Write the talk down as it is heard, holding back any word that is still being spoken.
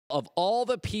Of all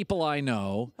the people I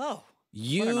know,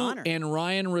 you and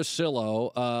Ryan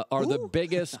Russillo are the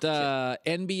biggest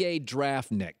NBA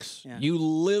draft nicks. Yeah. You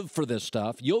live for this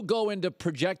stuff. You'll go into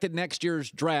projected next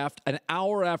year's draft an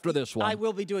hour after this one. I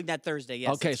will be doing that Thursday,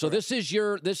 yes. Okay, so this is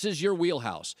your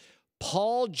wheelhouse.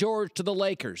 Paul George to the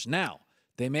Lakers. Now,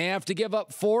 they may have to give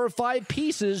up 4 or 5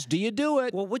 pieces. Do you do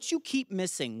it? Well, what you keep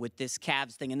missing with this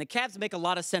Cavs thing, and the Cavs make a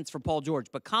lot of sense for Paul George,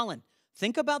 but Colin,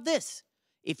 think about this.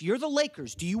 If you're the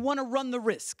Lakers, do you want to run the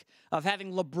risk of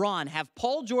having LeBron have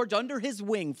Paul George under his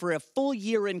wing for a full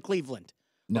year in Cleveland?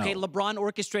 No. Okay, LeBron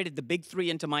orchestrated the big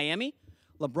 3 into Miami.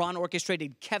 LeBron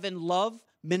orchestrated Kevin Love,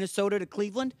 Minnesota to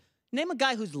Cleveland. Name a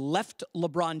guy who's left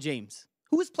LeBron James.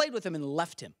 Who has played with him and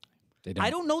left him?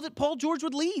 I don't know that Paul George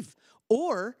would leave.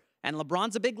 And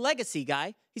LeBron's a big legacy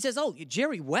guy. He says,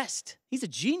 Jerry West. He's a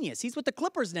genius. He's with the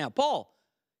Clippers now. Paul,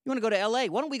 you want to go to L.A.?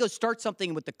 Why don't we go start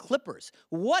something with the Clippers?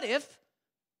 What if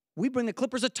we bring the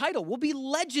Clippers a title? We'll be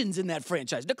legends in that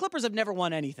franchise. The Clippers have never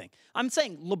won anything. I'm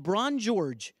saying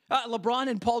LeBron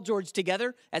and Paul George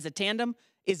together as a tandem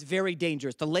is very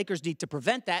dangerous. The Lakers need to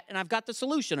prevent that, and I've got the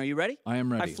solution. Are you ready? I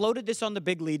am ready. I floated this on the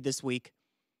Big Lead this week,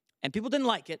 and people didn't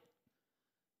like it.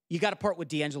 You got to part with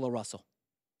D'Angelo Russell.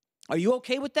 Are you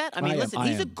okay with that? I mean, listen,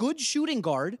 he's a good shooting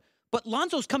guard, but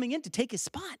Lonzo's coming in to take his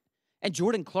spot. And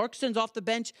Jordan Clarkson's off the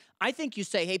bench. I think you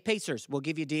say, hey, Pacers, we'll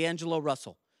give you D'Angelo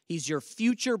Russell. He's your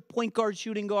future point guard,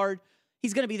 shooting guard.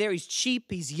 He's going to be there. He's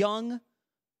cheap. He's young.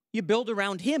 You build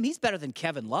around him. He's better than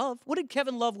Kevin Love. What did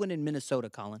Kevin Love win in Minnesota,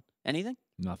 Colin? Anything?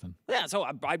 Nothing. Yeah, so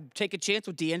I take a chance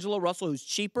with D'Angelo Russell, who's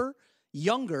cheaper,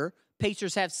 younger.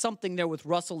 Pacers have something there with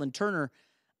Russell and Turner.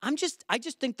 I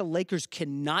just think the Lakers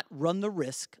cannot run the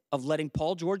risk of letting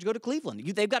Paul George go to Cleveland.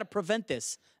 They've got to prevent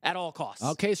this at all costs.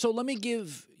 Okay, so let me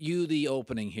give you the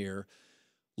opening here.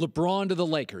 LeBron to the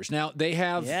Lakers. Now, they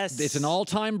have, it's an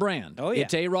all-time brand. Oh, yeah.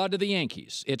 It's A-Rod to the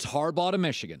Yankees. It's Harbaugh to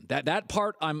Michigan. That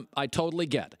part I totally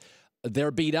get.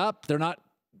 They're beat up. They're not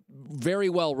very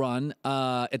well run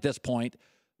at this point.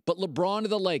 But LeBron to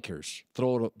the Lakers.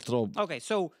 Okay,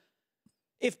 so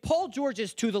if Paul George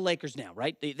is to the Lakers now,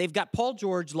 right? They've got Paul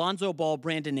George, Lonzo Ball,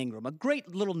 Brandon Ingram, a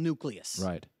great little nucleus.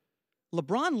 Right.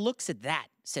 LeBron looks at that,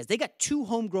 says they got 2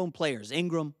 homegrown players,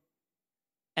 Ingram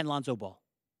and Lonzo Ball.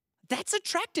 That's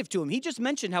attractive to him. He just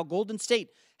mentioned how Golden State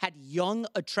had young,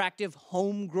 attractive,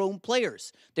 homegrown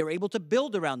players. They were able to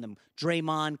build around them.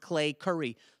 Draymond, Clay,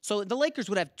 Curry. So the Lakers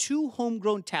would have 2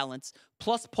 homegrown talents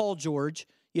plus Paul George.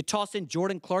 You toss in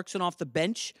Jordan Clarkson off the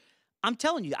bench. I'm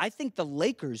telling you, I think the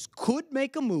Lakers could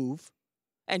make a move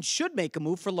and should make a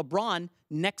move for LeBron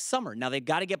next summer. Now, they've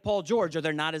got to get Paul George or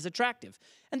they're not as attractive.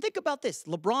 And think about this.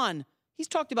 LeBron, he's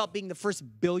talked about being the first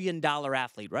billion-dollar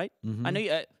athlete, right? Mm-hmm. I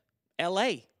know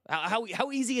L.A.,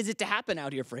 How easy is it to happen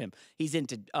out here for him? He's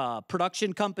into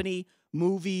production company,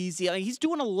 movies. He's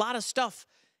doing a lot of stuff.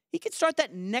 He could start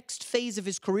that next phase of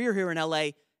his career here in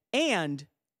L.A. and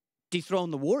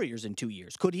dethrone the Warriors in 2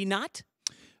 years. Could he not?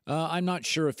 I'm not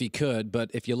sure if he could, but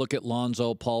if you look at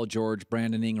Lonzo, Paul George,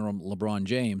 Brandon Ingram, LeBron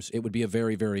James, it would be a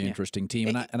very, very interesting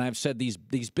team. And I've said these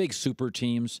big super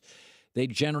teams, they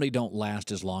generally don't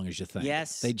last as long as you think.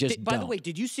 Yes. They just don't. By the way,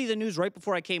 did you see the news right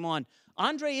before I came on?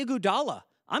 Andre Iguodala.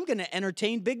 I'm going to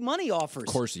entertain big money offers. Of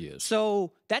course he is.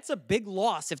 So that's a big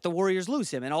loss if the Warriors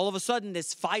lose him. And all of a sudden,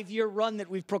 this 5-year run that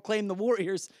we've proclaimed the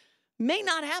Warriors may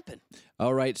not happen.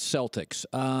 All right, Celtics.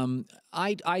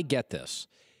 I get this.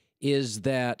 Is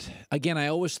that, again, I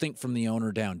always think from the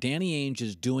owner down. Danny Ainge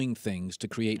is doing things to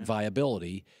create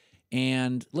viability.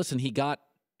 And listen, he got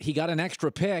an extra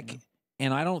pick.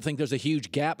 And I don't think there's a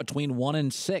huge gap between 1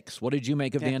 and 6. What did you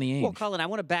make of Danny Ainge? Well, Colin, I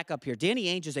want to back up here. Danny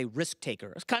Ainge is a risk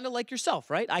taker. It's kind of like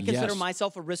yourself, right? I consider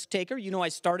myself a risk taker. You know,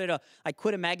 I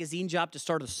quit a magazine job to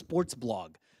start a sports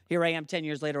blog. Here I am 10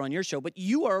 years later on your show. But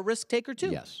you are a risk taker,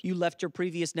 too. Yes. You left your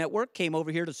previous network, came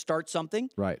over here to start something.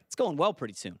 Right. It's going well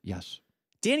pretty soon. Yes.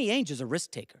 Danny Ainge is a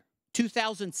risk taker.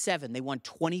 2007, they won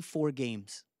 24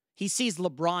 games. He sees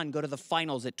LeBron go to the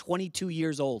finals at 22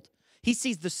 years old. He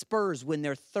sees the Spurs win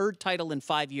their 3rd title in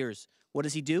 5 years. What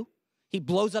does he do? He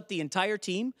blows up the entire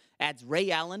team, adds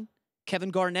Ray Allen, Kevin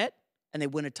Garnett, and they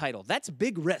win a title. That's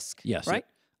big risk, yes, right?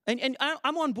 And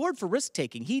I'm on board for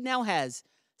risk-taking. He now has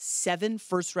 7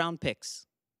 first-round picks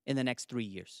in the next 3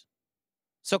 years.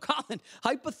 So, Colin,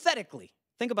 hypothetically,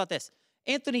 think about this.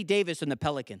 Anthony Davis and the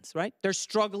Pelicans, right? They're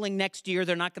struggling next year.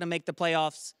 They're not going to make the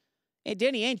playoffs. And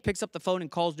Danny Ainge picks up the phone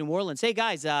and calls New Orleans. Hey,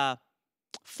 guys,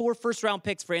 4 first-round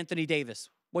picks for Anthony Davis.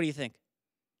 What do you think?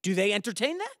 Do they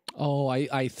entertain that? Oh,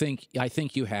 I think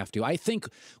you have to. I think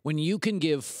when you can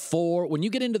give 4, when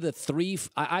you get into the 3,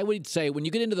 I would say when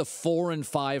you get into the 4 and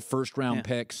 5 first-round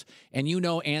picks, and you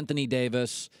know Anthony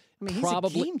Davis, he's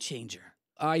probably a game changer.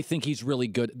 I think he's really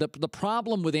good. The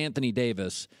problem with Anthony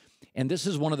Davis, and this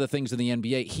is one of the things in the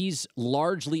NBA, he's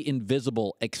largely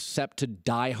invisible except to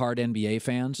diehard NBA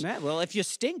fans. Yeah, well, if you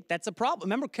stink, that's a problem.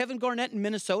 Remember Kevin Garnett in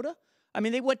Minnesota? I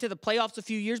mean, they went to the playoffs a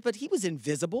few years, but he was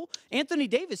invisible. Anthony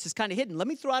Davis is kind of hidden. Let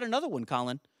me throw out another one,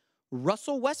 Colin.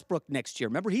 Russell Westbrook next year.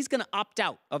 Remember, he's going to opt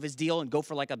out of his deal and go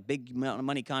for like a big amount of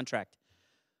money contract.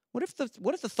 What if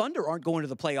the Thunder aren't going to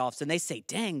the playoffs and they say,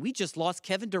 dang, we just lost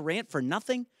Kevin Durant for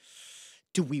nothing?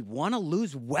 Do we want to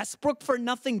lose Westbrook for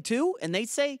nothing too? And they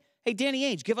say, hey, Danny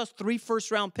Ainge, give us 3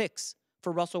 first-round picks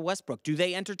for Russell Westbrook. Do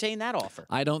they entertain that offer?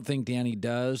 I don't think Danny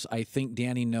does. I think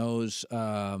Danny knows,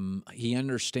 he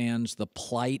understands the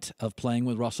plight of playing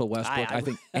with Russell Westbrook. I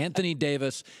think Anthony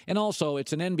Davis, and also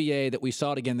it's an NBA that we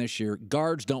saw it again this year.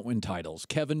 Guards don't win titles.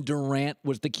 Kevin Durant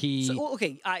was the key. So,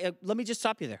 okay, let me just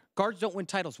stop you there. Guards don't win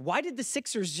titles. Why did the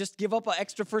Sixers just give up an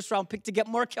extra first-round pick to get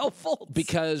Markelle Fultz?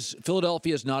 Because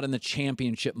Philadelphia is not in the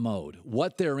championship mode.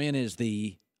 What they're in is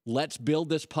let's build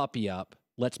this puppy up.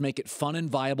 Let's make it fun and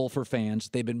viable for fans.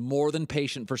 They've been more than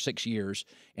patient for 6 years.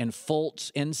 And Fultz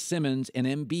and Simmons and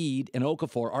Embiid and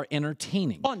Okafor are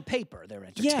entertaining. On paper, they're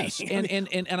entertaining. Yes,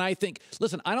 and I think,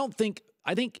 listen, I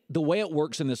think the way it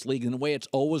works in this league and the way it's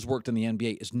always worked in the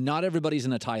NBA is not everybody's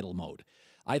in a title mode.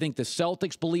 I think the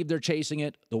Celtics believe they're chasing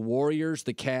it, the Warriors,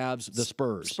 the Cavs, the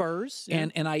Spurs. Yeah.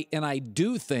 And I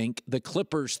do think the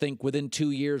Clippers think within 2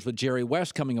 years with Jerry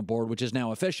West coming aboard, which is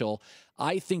now official,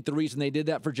 I think the reason they did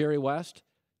that for Jerry West,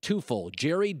 twofold.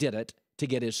 Jerry did it to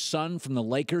get his son from the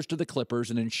Lakers to the Clippers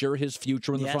and ensure his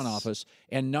future in the front office.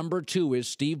 And number 2 is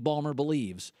Steve Ballmer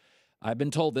believes, I've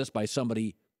been told this by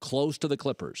somebody close to the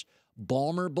Clippers,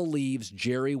 Ballmer believes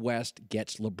Jerry West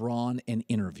gets LeBron an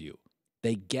interview.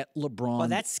 They get LeBron. Well,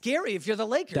 that's scary if you're the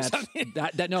Lakers.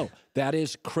 That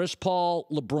is Chris Paul,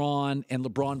 LeBron, and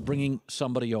LeBron bringing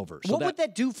somebody over. So what would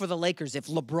that do for the Lakers if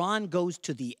LeBron goes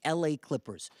to the L.A.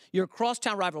 Clippers? You're a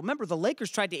crosstown rival. Remember, the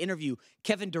Lakers tried to interview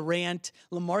Kevin Durant,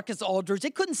 LaMarcus Aldridge. They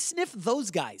couldn't sniff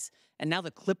those guys. And now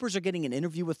the Clippers are getting an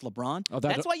interview with LeBron.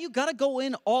 That's why you got to go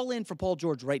all in for Paul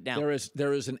George right now.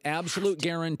 There is an absolute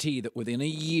guarantee that within a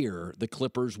year, the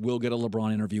Clippers will get a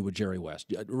LeBron interview with Jerry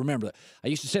West. Remember that. I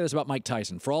used to say this about Mike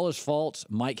Tyson. For all his faults,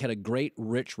 Mike had a great,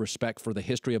 rich respect for the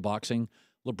history of boxing.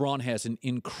 LeBron has an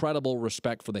incredible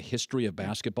respect for the history of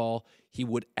basketball. He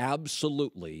would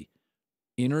absolutely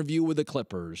interview with the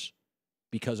Clippers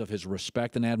because of his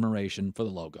respect and admiration for the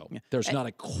logo. Yeah. There's not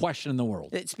a question in the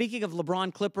world. Speaking of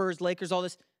LeBron, Clippers, Lakers, all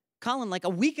this, Colin, like a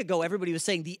week ago, everybody was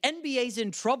saying the NBA's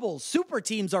in trouble. Super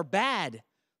teams are bad.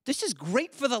 This is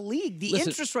great for the league. The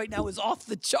interest right now is off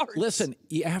the charts. Listen,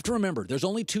 you have to remember, there's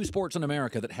only 2 sports in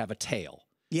America that have a tail.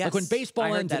 Yes. Like when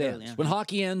baseball ends, it ends. When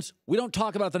hockey ends, we don't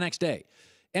talk about it the next day.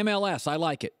 MLS, I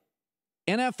like it.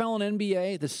 NFL and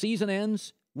NBA, the season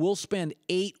ends, we'll spend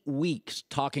 8 weeks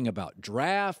talking about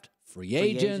draft, free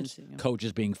agents,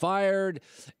 coaches being fired,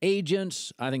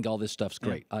 agents. I think all this stuff's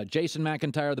great. Jason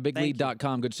McIntyre,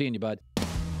 thebiglead.com. Good seeing you, bud.